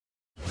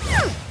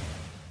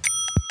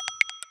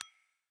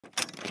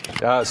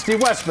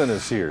Steve Westman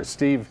is here.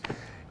 Steve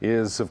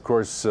is, of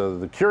course,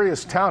 the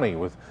Curious Townie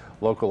with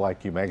Local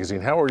IQ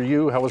magazine. How are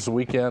you? How was the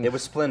weekend? It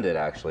was splendid,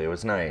 actually. It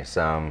was nice.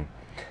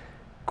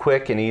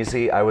 Quick and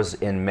easy. I was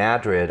in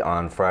Madrid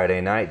on Friday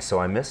night, so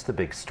I missed the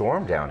big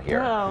storm down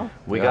here. Oh.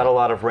 We got a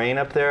lot of rain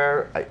up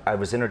there. I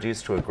was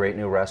introduced to a great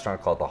new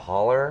restaurant called The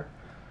Holler.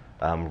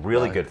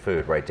 Really good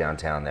food right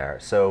downtown there.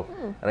 So,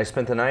 and I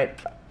spent the night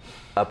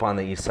up on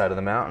the east side of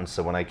the mountain.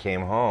 So when I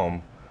came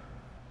home,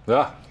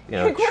 you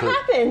know, what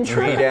happened?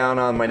 Tree down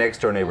on my next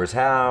door neighbor's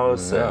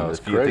house, and a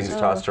few things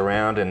tossed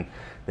around. And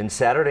then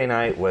Saturday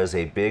night was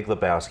a big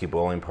Lebowski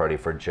bowling party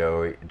for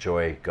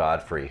Joy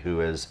Godfrey,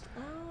 who is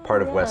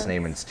part of Wes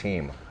Neiman's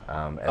team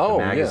at the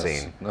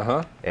magazine.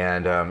 Yes.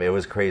 And it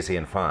was crazy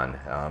and fun.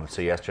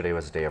 So yesterday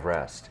was a day of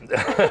rest.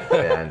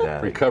 And,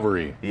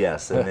 recovery.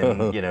 Yes, and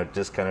then, you know,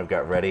 just kind of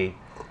got ready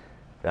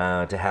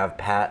to have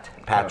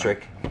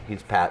Patrick,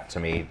 he's Pat to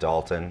me,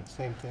 Dalton.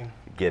 Same thing.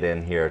 Get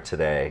in here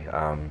today.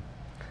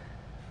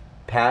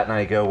 Pat and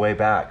I go way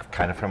back,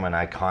 kind of from an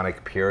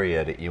iconic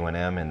period at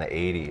UNM in the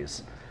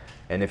 80s.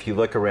 And if you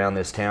look around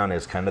this town,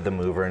 it's kind of the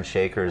mover and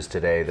shakers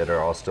today that are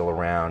all still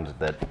around,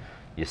 that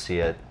you see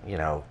it, you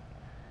know,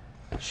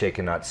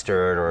 Shaken Not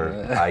Stirred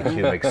or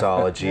IQ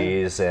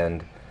Mixologies.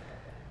 And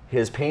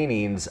his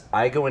paintings,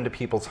 I go into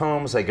people's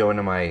homes, I go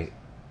into my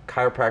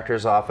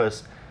chiropractor's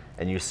office,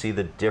 and you see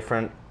the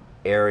different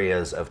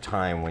areas of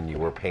time when you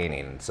were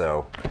painting.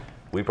 So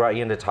we brought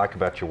you in to talk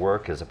about your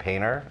work as a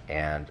painter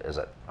and as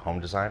a home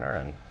designer.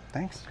 And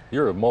thanks.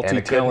 You're a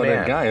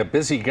multi-talented guy, a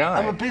busy guy.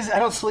 I'm a busy. I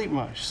don't sleep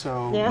much,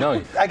 so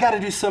no, I got to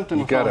do something.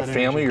 You got a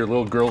family. Your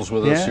little girl's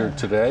with us here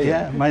today.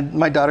 Yeah,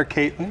 my daughter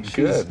Caitlin.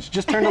 She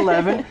just turned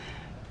 11,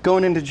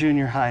 going into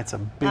junior high. It's a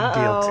big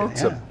deal today.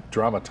 It's a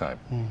drama time.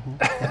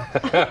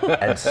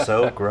 And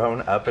so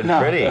grown up and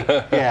pretty.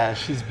 Yeah,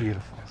 she's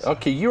beautiful. So.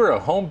 Okay, you're a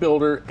home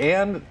builder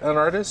and an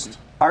artist.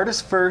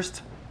 Artist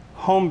first,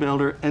 home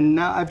builder, and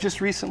now I've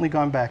just recently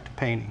gone back to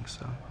painting.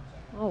 So.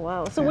 Oh,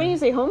 wow. So when you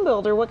say home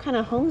builder, what kind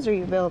of homes are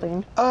you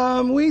building?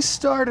 We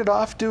started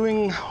off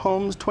doing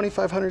homes,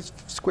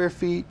 2,500 square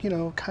feet, you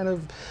know, kind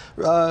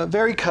of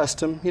very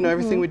custom. You know,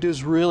 everything we do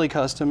is really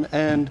custom.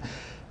 And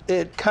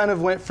it kind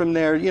of went from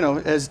there, you know,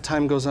 as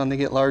time goes on, they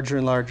get larger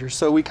and larger.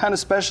 So we kind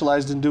of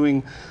specialized in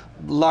doing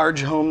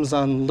large homes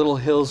on little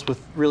hills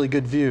with really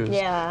good views.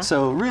 Yeah.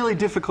 So really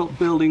difficult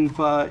building,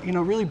 but, you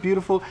know, really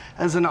beautiful.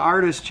 As an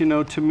artist, you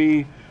know, to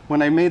me,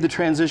 when I made the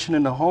transition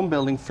into home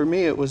building, for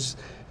me, it was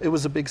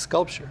a big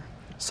sculpture.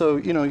 So,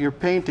 you know, you're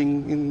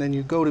painting and then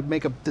you go to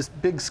make this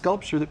big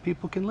sculpture that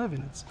people can live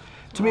in.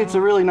 To me, it's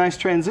a really nice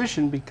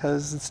transition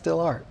because it's still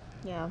art.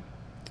 Yeah.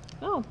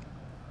 Oh.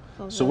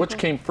 So which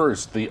came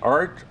first, the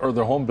art or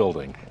the home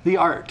building? The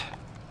art.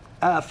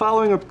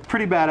 Following a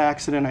pretty bad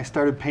accident, I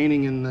started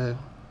painting in the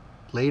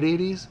late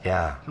 80s.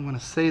 Yeah. I want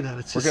to say that.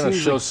 It's We're going to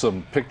show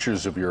some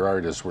pictures of your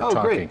art as we're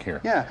talking here.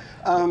 Yeah.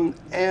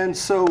 And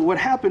so what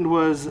happened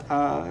was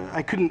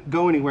I couldn't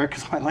go anywhere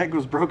because my leg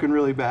was broken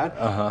really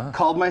bad.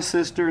 Called my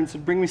sister and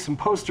said, bring me some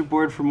poster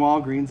board from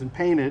Walgreens, and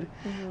painted.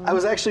 I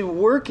was actually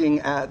working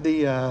at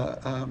the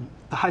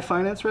high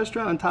finance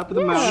restaurant on top of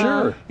the mountain.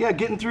 Sure. Yeah,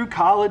 getting through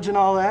college and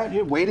all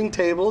that, waiting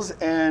tables.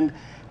 And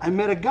I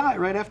met a guy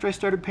right after I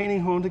started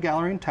painting Home to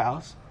Gallery in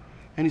Taos.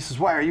 And he says,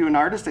 why, are you an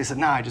artist? I said,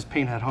 nah, I just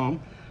paint at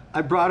home.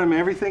 I brought him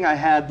everything I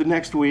had the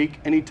next week,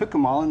 and he took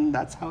them all, and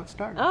that's how it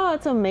started. Oh,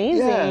 it's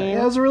amazing.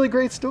 Yeah, it was a really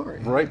great story.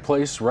 Right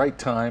place, right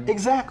time.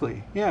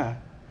 Exactly, yeah.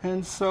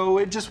 And so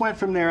it just went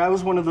from there. I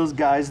was one of those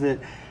guys that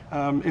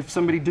if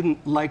somebody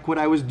didn't like what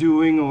I was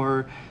doing,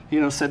 or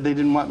said they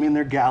didn't want me in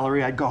their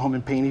gallery, I'd go home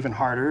and paint even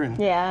harder and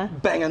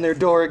bang on their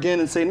door again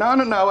and say,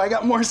 no, I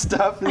got more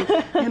stuff. And,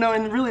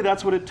 and really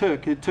that's what it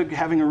took. It took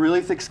having a really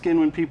thick skin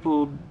when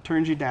people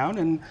turned you down,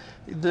 and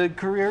the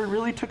career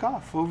really took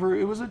off over,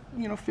 it was a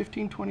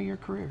 15, 20-year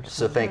career.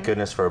 So thank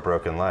goodness for a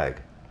broken leg.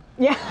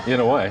 Yeah. In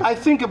a way. I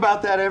think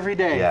about that every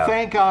day. Yeah.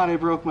 Thank God I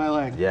broke my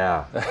leg.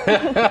 Yeah.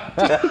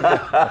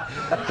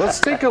 Let's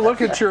take a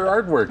look at your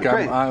artwork.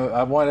 Great.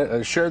 I want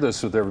to share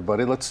this with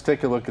everybody. Let's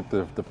take a look at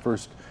the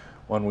first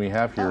one we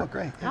have here. Oh,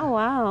 great. Oh,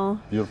 wow.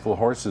 Beautiful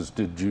horses.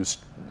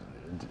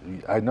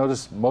 I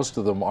noticed most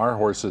of them are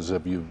horses.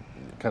 Have you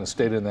kind of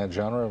stayed in that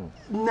genre?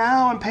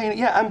 Now I'm painting.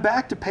 Yeah, I'm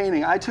back to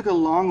painting. I took a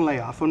long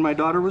layoff when my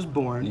daughter was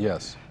born.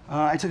 Yes.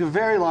 I took a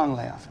very long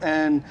layoff,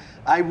 and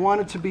I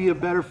wanted to be a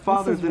better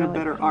father than a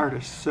better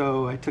artist,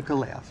 so I took a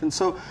layoff. And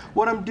so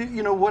what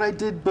I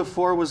did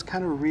before was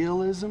kind of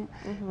realism,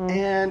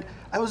 and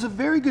I was a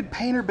very good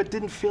painter but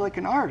didn't feel like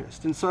an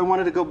artist, and so I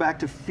wanted to go back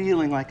to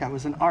feeling like I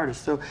was an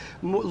artist. So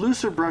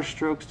looser brush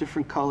strokes,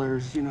 different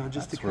colors, just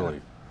That's to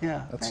kind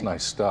of, that's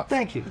nice stuff.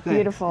 Thank you.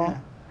 Beautiful. Yeah.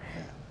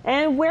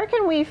 And where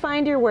can we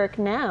find your work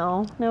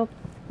now?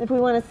 If we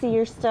want to see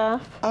your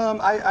stuff?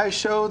 I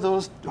show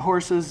those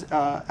horses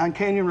on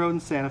Canyon Road in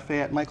Santa Fe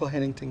at Michael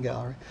Hennington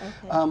Gallery.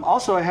 Okay.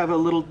 Also, I have a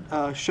little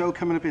show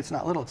coming up. It's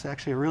not little, it's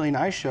actually a really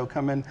nice show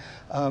coming.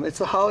 It's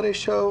a holiday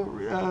show.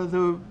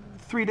 The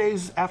 3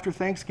 days after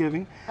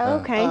Thanksgiving.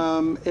 Okay.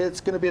 It's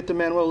going to be at the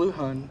Manuel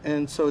Lujan,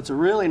 and so it's a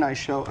really nice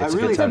show. It's a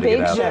good time to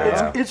get out there.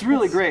 Yeah. It's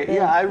really great.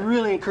 Yeah, I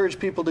really encourage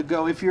people to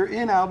go. If you're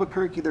in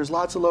Albuquerque, there's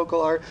lots of local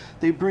art.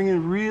 They bring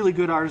in really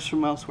good artists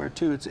from elsewhere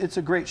too. It's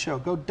a great show.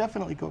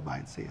 Definitely go by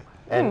and see it.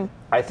 And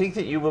I think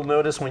that you will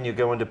notice when you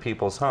go into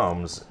people's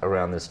homes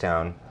around this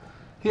town.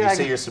 Yeah,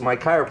 you see my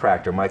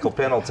chiropractor, Michael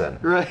Pendleton.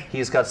 Right.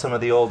 He's got some of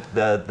the old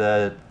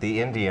the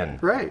Indian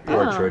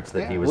portraits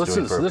that he was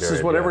doing for a This is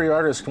period, what every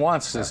artist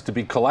wants, is to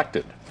be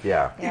collected.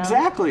 Yeah.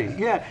 Exactly.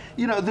 Yeah.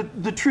 You know,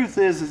 the truth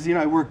is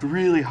I worked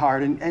really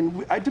hard,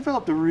 and I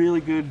developed a really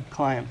good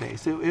client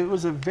base. It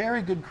was a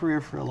very good career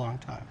for a long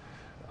time.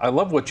 I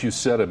love what you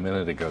said a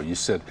minute ago. You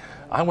said,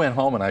 I went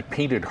home and I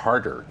painted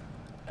harder.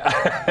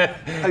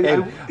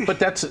 But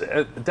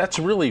that's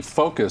really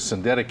focus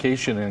and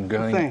dedication and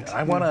going,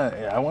 I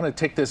want to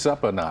take this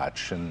up a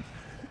notch. And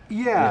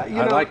yeah,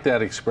 I like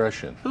that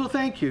expression. Well,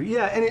 thank you.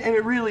 Yeah, and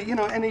it really, and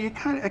I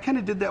kind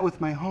of did that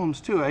with my homes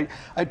too.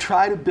 I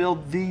try to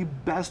build the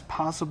best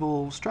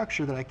possible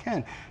structure that I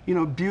can.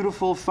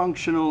 Beautiful,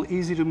 functional,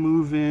 easy to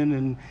move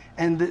in,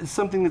 and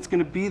something that's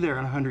going to be there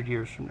in 100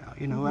 years from now.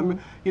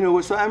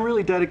 So I'm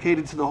really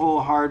dedicated to the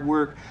whole hard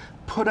work.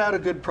 Put out a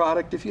good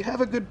product. If you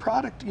have a good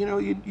product,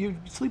 you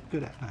sleep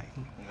good at night.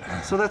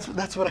 So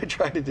that's what I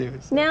try to do.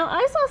 So. Now,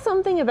 I saw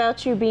something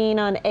about you being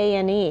on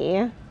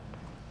A&E.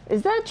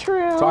 Is that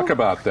true? Talk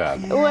about that.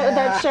 Yeah.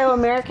 That show,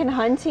 American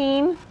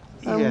Hunting?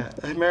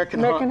 American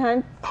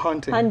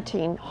Haunting.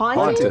 Hunting.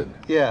 Haunted.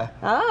 Yeah.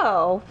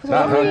 Oh.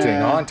 Not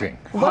hunting, haunting.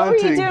 What were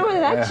you doing with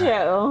that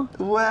show?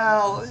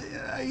 Well,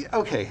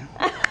 okay.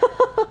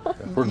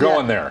 We're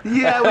going there.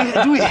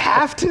 Yeah, do we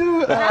have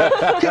to?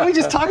 Can we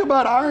just talk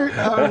about art?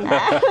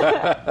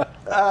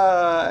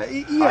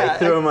 I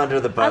threw him under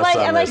the bus.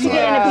 I like to get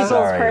into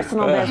people's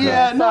personal business.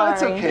 Yeah, no,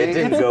 it's okay. It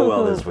didn't go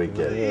well this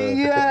weekend.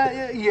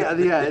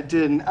 Yeah, it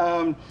didn't.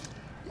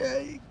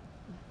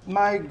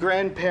 My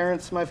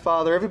grandparents, my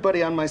father,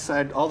 everybody on my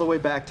side, all the way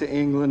back to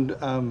England,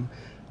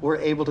 were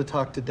able to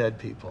talk to dead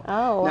people.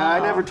 Oh, wow. Now, I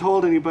never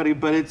told anybody,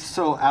 but it's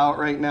so out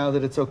right now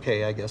that it's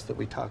okay, I guess, that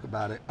we talk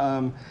about it.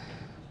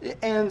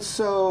 And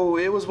so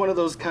it was one of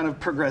those kind of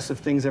progressive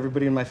things.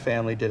 Everybody in my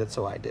family did it,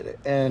 so I did it.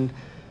 And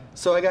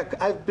so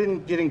I've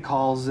been getting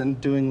calls and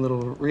doing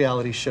little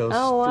reality shows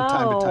from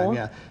time to time.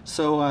 Yeah.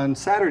 So on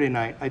Saturday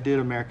night, I did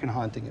American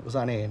Haunting. It was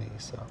on A&E.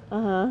 So.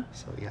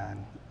 So yeah,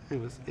 and it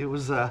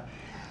was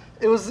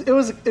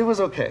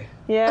okay.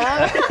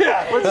 Yeah.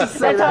 Let's just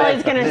say That's all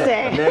he's gonna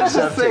say. Next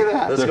subject.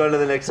 Let's go to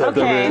the next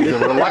subject. Okay. The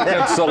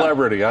reluctant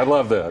celebrity. I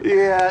love that.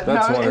 Yeah.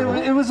 That's wonderful.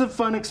 It was a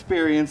fun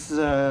experience.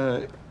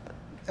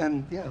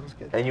 And yeah, it was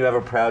good. And you have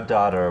a proud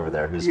daughter over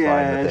there who's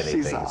fine with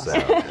anything. She's awesome.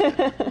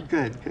 So.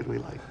 Good, we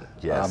like that.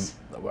 Yes.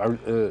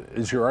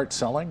 Is your art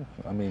selling?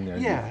 I mean,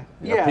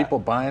 are people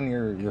buying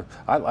your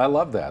I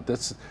love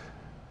that.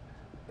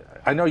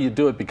 I know you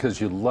do it because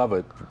you love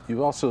it.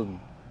 You also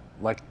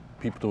like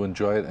people to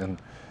enjoy it and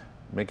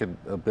make it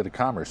a bit of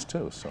commerce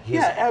too. So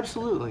yeah,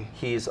 absolutely.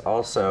 He's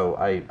also,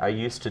 I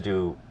used to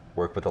do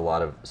work with a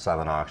lot of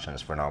silent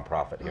auctions for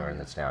nonprofit here in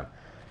this town.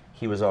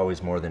 He was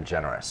always more than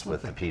generous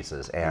with the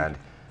pieces, and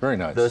very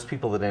nice. Those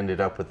people that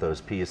ended up with those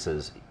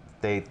pieces,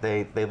 they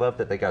love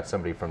that they got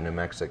somebody from New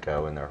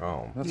Mexico in their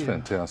home. That's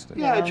fantastic.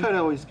 Yeah, I try to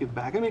always give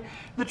back. I mean,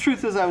 the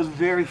truth is I was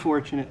very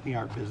fortunate in the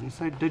art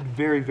business. I did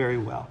very, very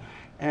well.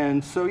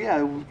 And so,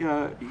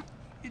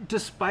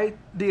 despite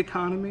the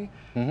economy,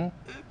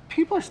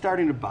 people are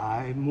starting to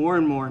buy more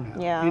and more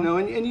now. Yeah.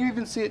 And you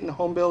even see it in the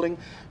home building.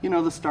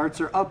 The starts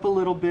are up a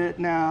little bit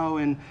now,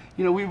 and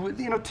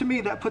to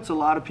me that puts a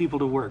lot of people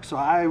to work. So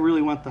I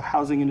really want the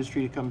housing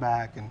industry to come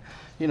back, and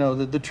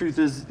the truth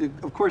is,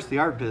 of course, the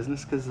art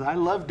business, because I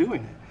love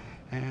doing it,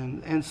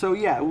 and so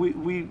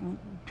we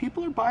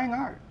people are buying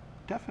art.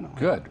 Definitely.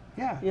 Good.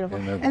 Yeah. Beautiful.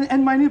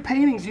 And my new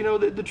paintings,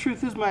 the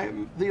truth is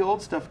the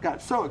old stuff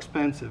got so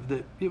expensive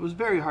that it was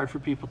very hard for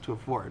people to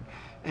afford.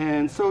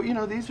 And so,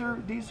 these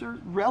are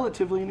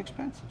relatively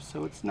inexpensive.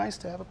 So it's nice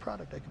to have a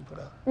product I can put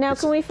out. Now,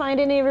 can we find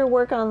any of your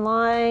work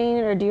online,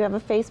 or do you have a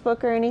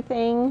Facebook or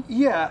anything?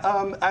 Yeah,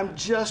 I'm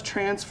just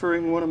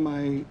transferring one of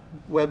my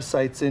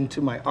websites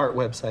into my art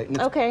website.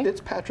 And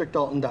it's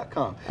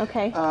patrickdalton.com.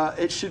 Okay.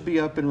 It should be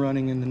up and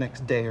running in the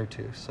next day or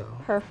two. So.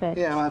 Perfect.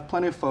 Yeah, I have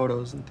plenty of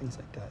photos and things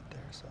like that there.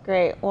 So.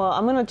 Great. Well,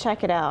 I'm going to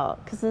check it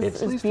out because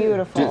this is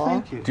beautiful.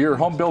 Thank you. Do your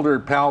home builder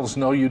pals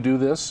know you do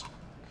this?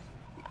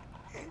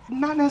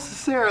 Not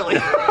necessarily.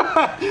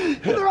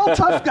 They're all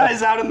tough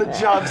guys out on the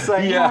job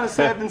site. You want to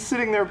say I've been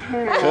sitting there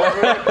painting.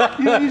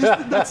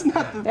 That's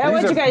not the. Yeah,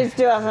 what'd you guys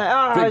do? I was like,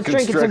 I was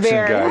drinking some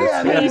beer.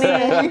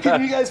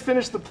 Can you guys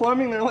finish the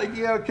plumbing? They're like,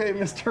 yeah, okay,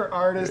 Mr.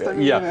 Artist.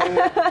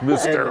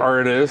 Mr.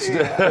 Artist.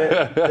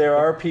 There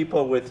are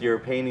people with your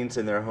paintings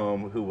in their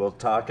home who will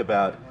talk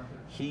about,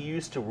 he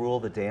used to rule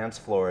the dance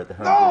floor at the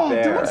Hungry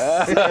Bear.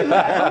 Oh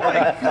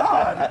my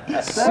God.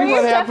 Well,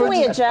 you're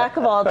definitely a jack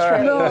of all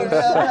trades.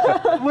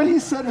 What he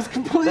said was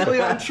completely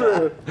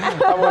untrue.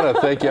 I want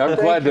to thank you. I'm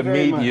glad to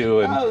meet you.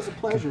 And it was a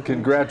pleasure.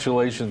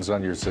 Congratulations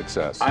on your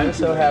success. I'm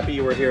so happy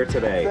you were here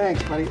today.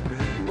 Thanks, buddy.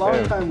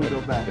 Long time we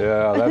go back.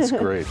 Yeah, that's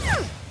great.